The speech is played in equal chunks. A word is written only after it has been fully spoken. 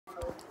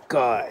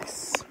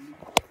Guys,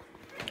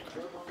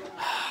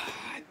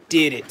 I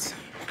did it.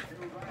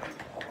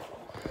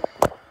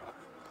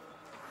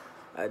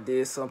 I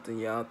did something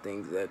y'all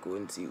think Zach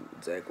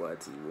YT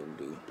wouldn't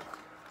do.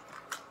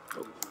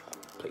 Oh,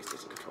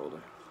 PlayStation controller.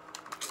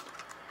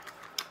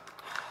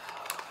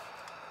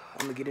 I'm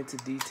gonna get into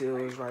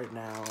details right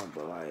now,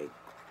 but like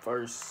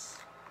first,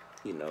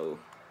 you know.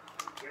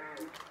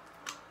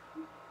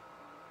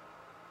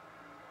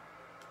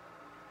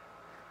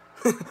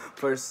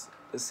 First,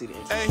 let's see the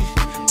intro. Hey,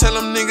 tell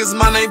them niggas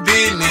mind they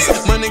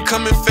business. Money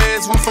coming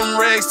fast, went from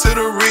rags to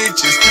the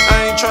riches.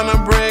 I ain't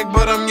tryna brag,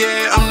 but I'm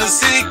the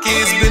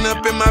sickest. Been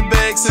up in my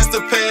bag since the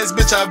past,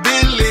 bitch, I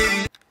been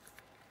lit.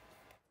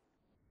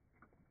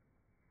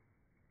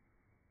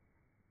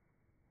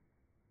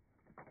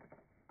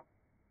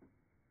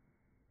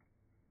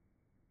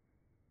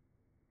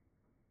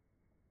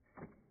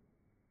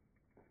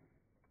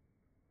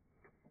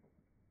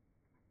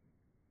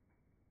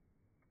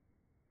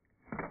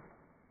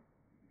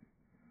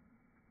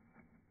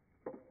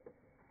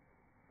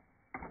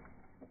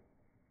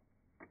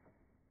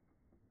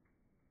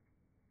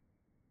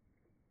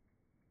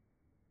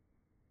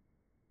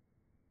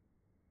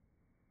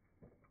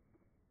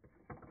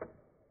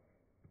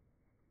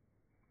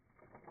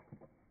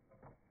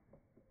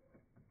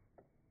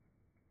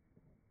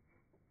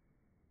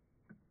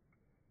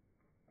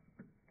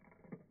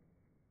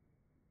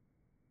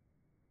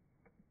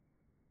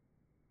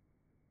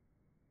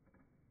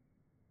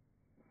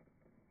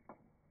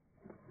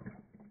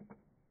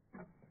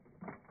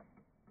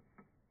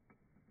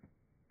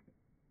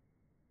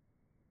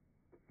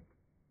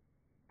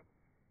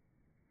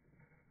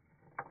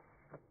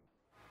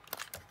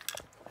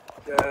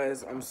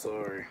 Guys, I'm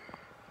sorry.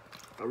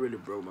 I really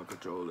broke my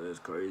controller. It's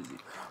crazy.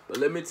 But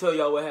let me tell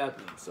y'all what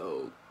happened.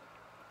 So,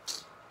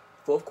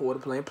 fourth quarter,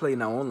 playing Play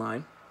Now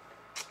online.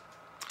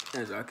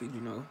 As I could,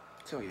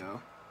 tell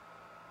y'all.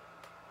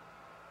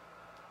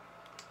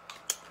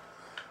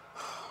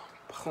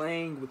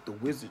 Playing with the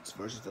Wizards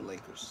versus the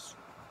Lakers.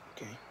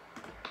 Okay.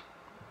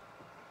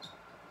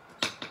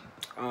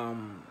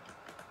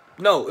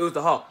 No, it was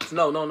the Hawks.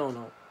 No.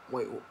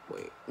 Wait.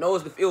 No,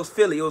 it was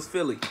Philly.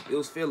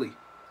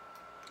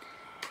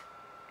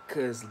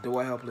 Because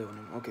Dwight Howard played on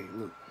them. Okay,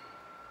 look.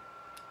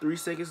 3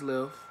 seconds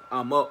left.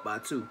 I'm up by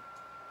 2.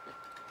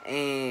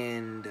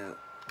 And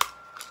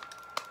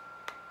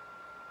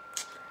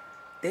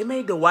they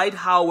made Dwight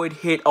Howard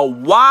hit a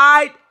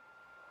wide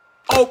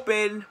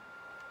open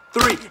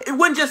 3. It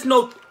wasn't just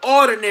no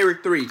ordinary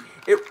 3.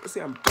 See,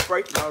 I'm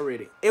breaking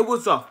already. It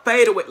was a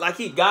fadeaway. Like,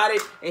 he got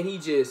it, and he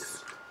did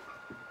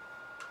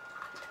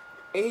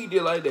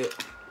like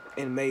that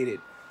and made it.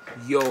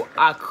 Yo,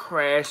 I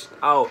crashed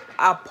out.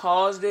 I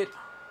paused it.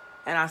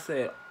 And I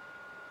said,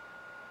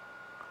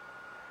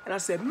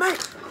 man,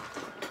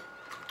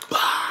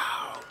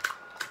 wow.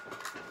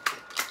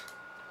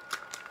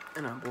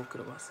 And I woke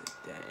it up. I said,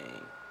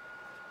 dang.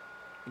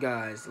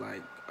 Guys,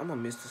 like, I'm going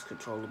to miss this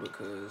controller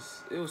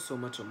because it was so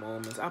much of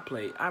moments. I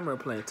remember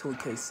playing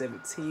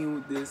 2K17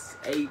 with this,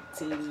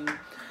 18,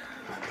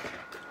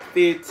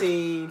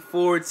 15,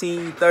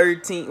 14,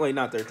 13. Wait,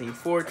 not 13,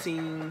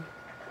 14,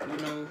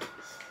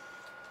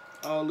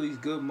 all these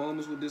good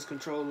moments with this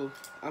controller.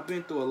 I've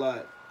been through a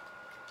lot.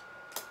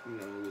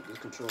 With this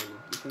controller.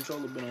 This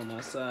controller been on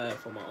my side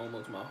for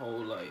almost my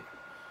whole life.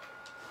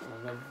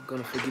 I'm never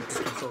gonna forget this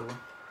controller.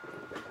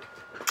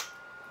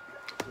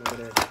 Look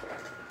at that.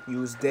 You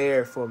was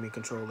there for me,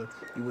 controller.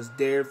 You was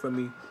there for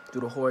me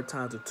through the hard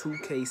times of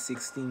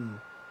 2K16.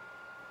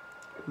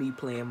 Me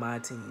playing my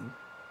team.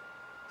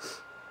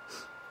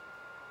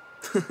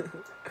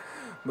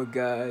 But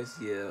guys,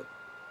 yeah.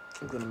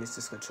 I'm gonna miss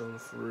this controller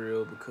for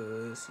real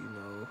because,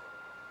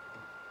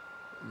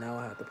 now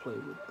I have to play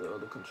with the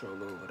other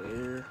controller over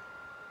there.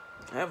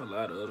 I have a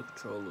lot of other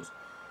controllers,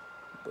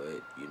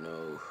 but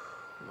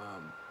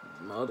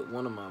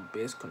one of my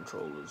best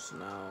controllers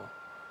now.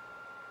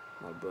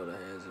 My brother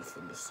has it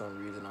for some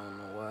reason, I don't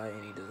know why,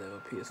 and he doesn't have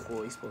a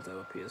PS4. He's supposed to have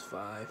a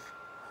PS5.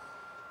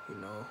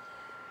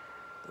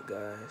 But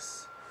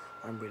guys,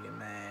 I'm really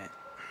mad.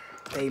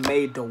 They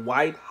made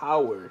Dwight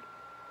Howard.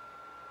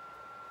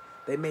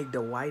 They made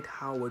Dwight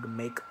Howard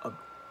make a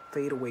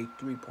fadeaway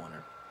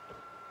 3-pointer.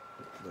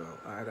 Bro,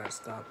 I gotta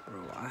stop,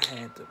 bro. I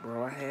had to,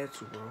 bro.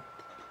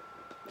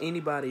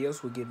 Anybody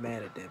else would get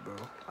mad at that, bro.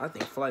 I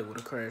think Flight would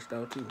have crashed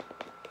out, too.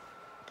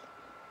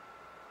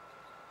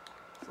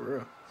 For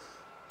real.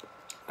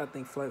 I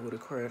think Flight would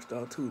have crashed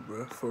out, too,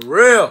 bro. For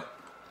real.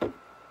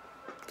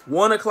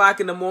 1 o'clock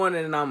in the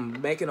morning, and I'm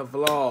making a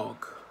vlog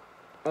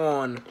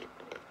on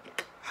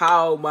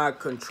how my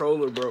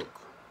controller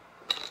broke.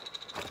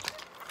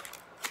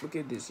 Look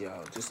at this,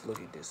 y'all. Just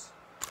look at this.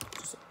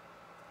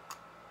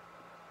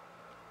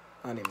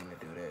 I didn't mean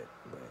to do that,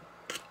 but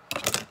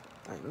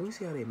alright, let me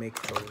see how they make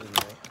controllers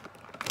anyway.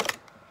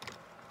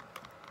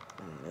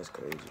 That's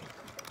crazy.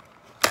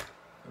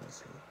 Let's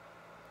see.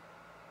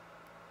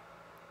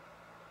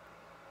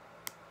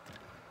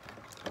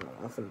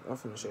 I'm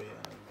finna show you.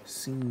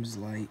 Seems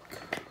like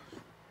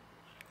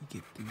you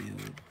get the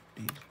build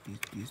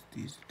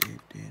this,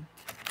 that.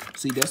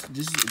 See, this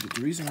is the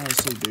reason why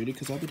it's so dirty,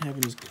 because I've been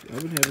having this controller.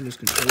 I've been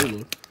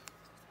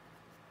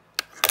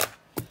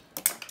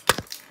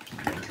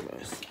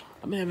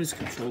having this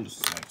controller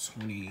since like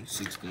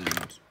 2016.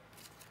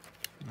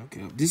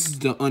 Okay, this is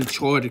the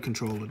Uncharted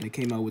controller. They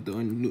came out with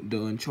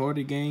the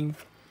Uncharted game.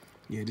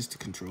 Yeah, this is the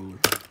controller.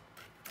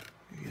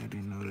 Yeah, I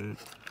didn't know that.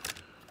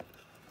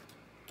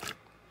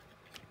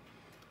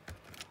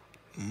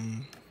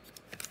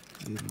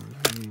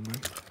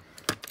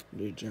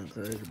 They jump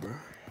crazy, bro.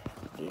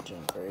 They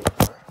jump crazy,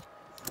 bro.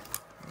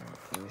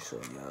 Let me show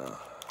y'all.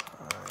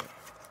 Alright.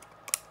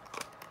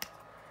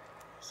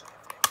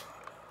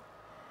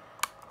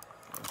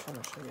 I'm trying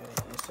to show y'all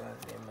the inside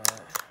of their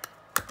mind.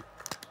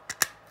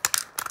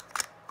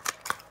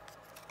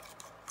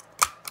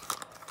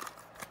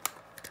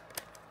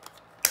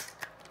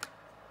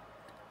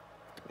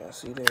 Y'all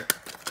see that?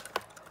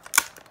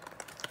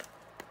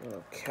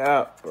 No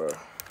cap, bro.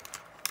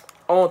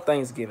 On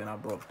Thanksgiving, I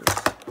broke this.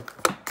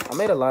 I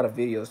made a lot of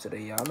videos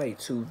today, y'all. I made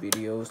 2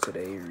 videos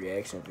today,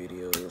 reaction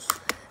videos.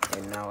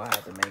 And now I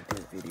have to make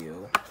this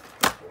video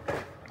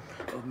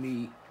of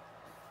me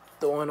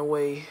throwing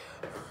away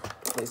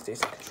the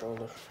PlayStation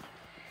controller.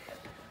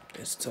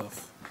 It's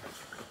tough.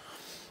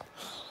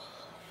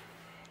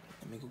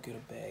 Let me go get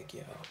a bag,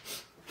 y'all.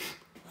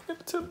 I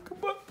gotta tell him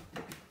goodbye.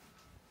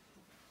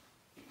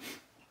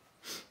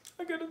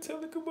 I gotta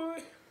tell her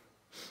goodbye.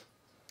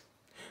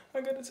 I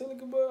gotta tell her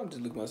goodbye. I'm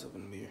just looking at myself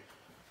in the mirror.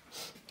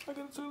 I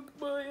gotta tell her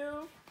goodbye,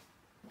 y'all.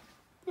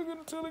 I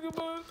gotta tell her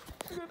goodbye.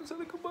 I gotta tell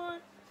her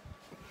goodbye.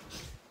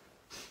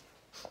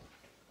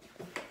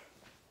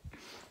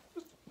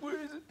 Where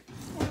is it?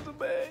 Where's the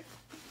bag?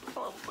 I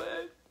have a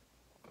bag.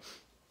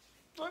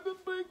 I got a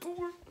bag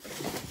somewhere.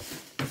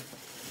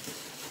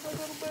 I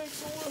got a bag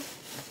somewhere.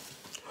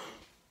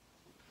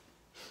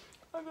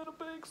 I got a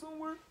bag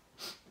somewhere.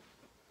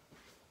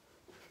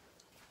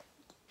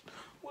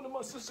 One of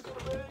my sisters got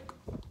a bag.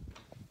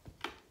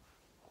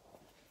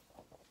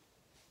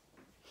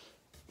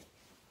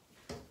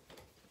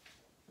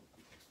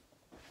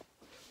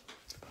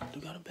 I do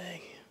got a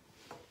bag.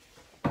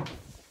 I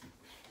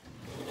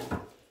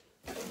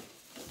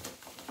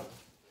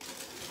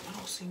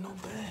don't see no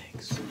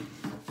bags.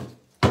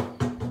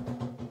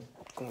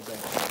 Going back.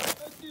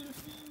 I did it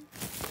for you.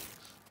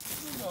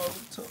 In all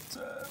the tough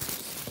times.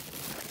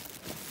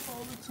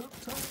 All the tough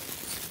times.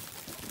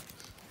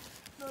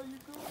 Now you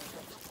go.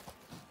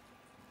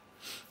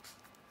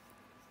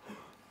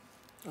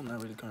 I'm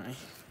not really crying.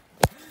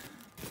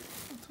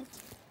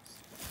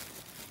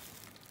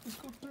 Let's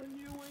go turn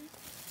you away.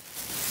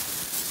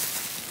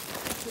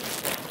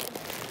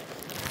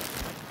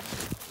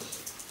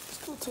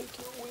 Let's go take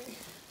you away.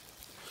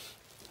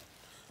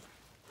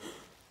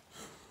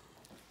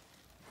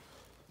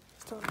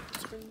 It's time to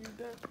spin you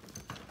down.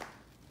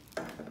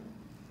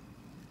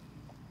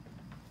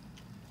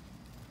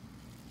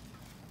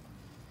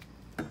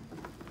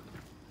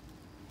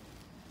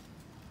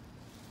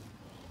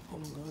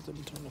 Hold on, guys. Let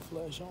me turn the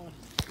flash on.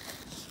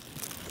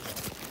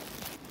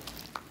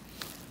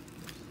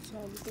 It's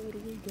time to throw it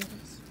away,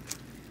 guys.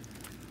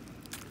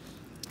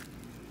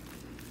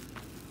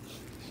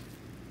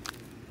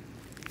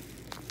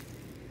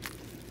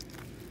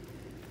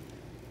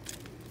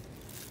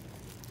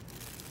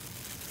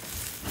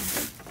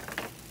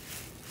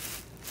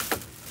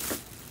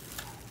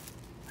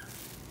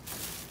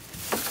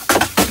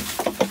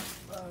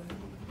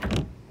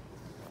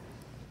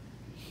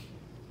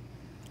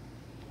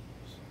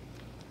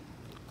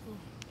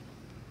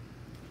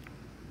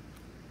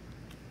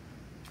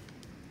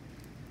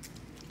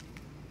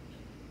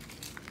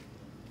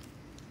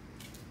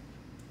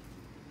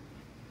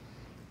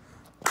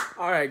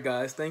 Alright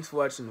guys, thanks for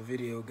watching the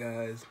video,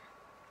 guys.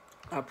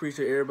 I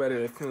appreciate everybody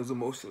that feels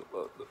emotional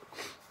about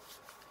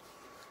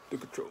the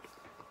controller.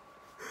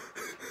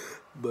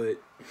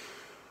 But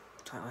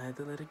I had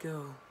to let it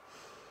go.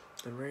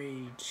 The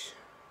rage.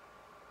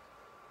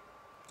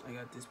 I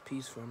got this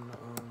piece from the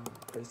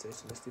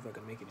PlayStation. Let's see if I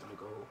can make it to the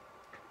goal.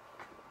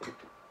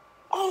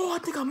 Oh, I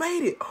think I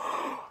made it.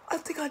 I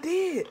think I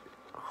did.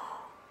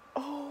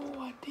 Oh,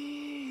 I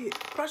did.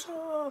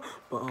 Pressure.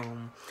 But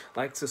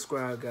like,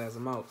 subscribe, guys.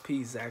 I'm out.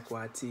 Peace. Zach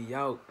YT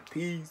out.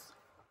 Peace.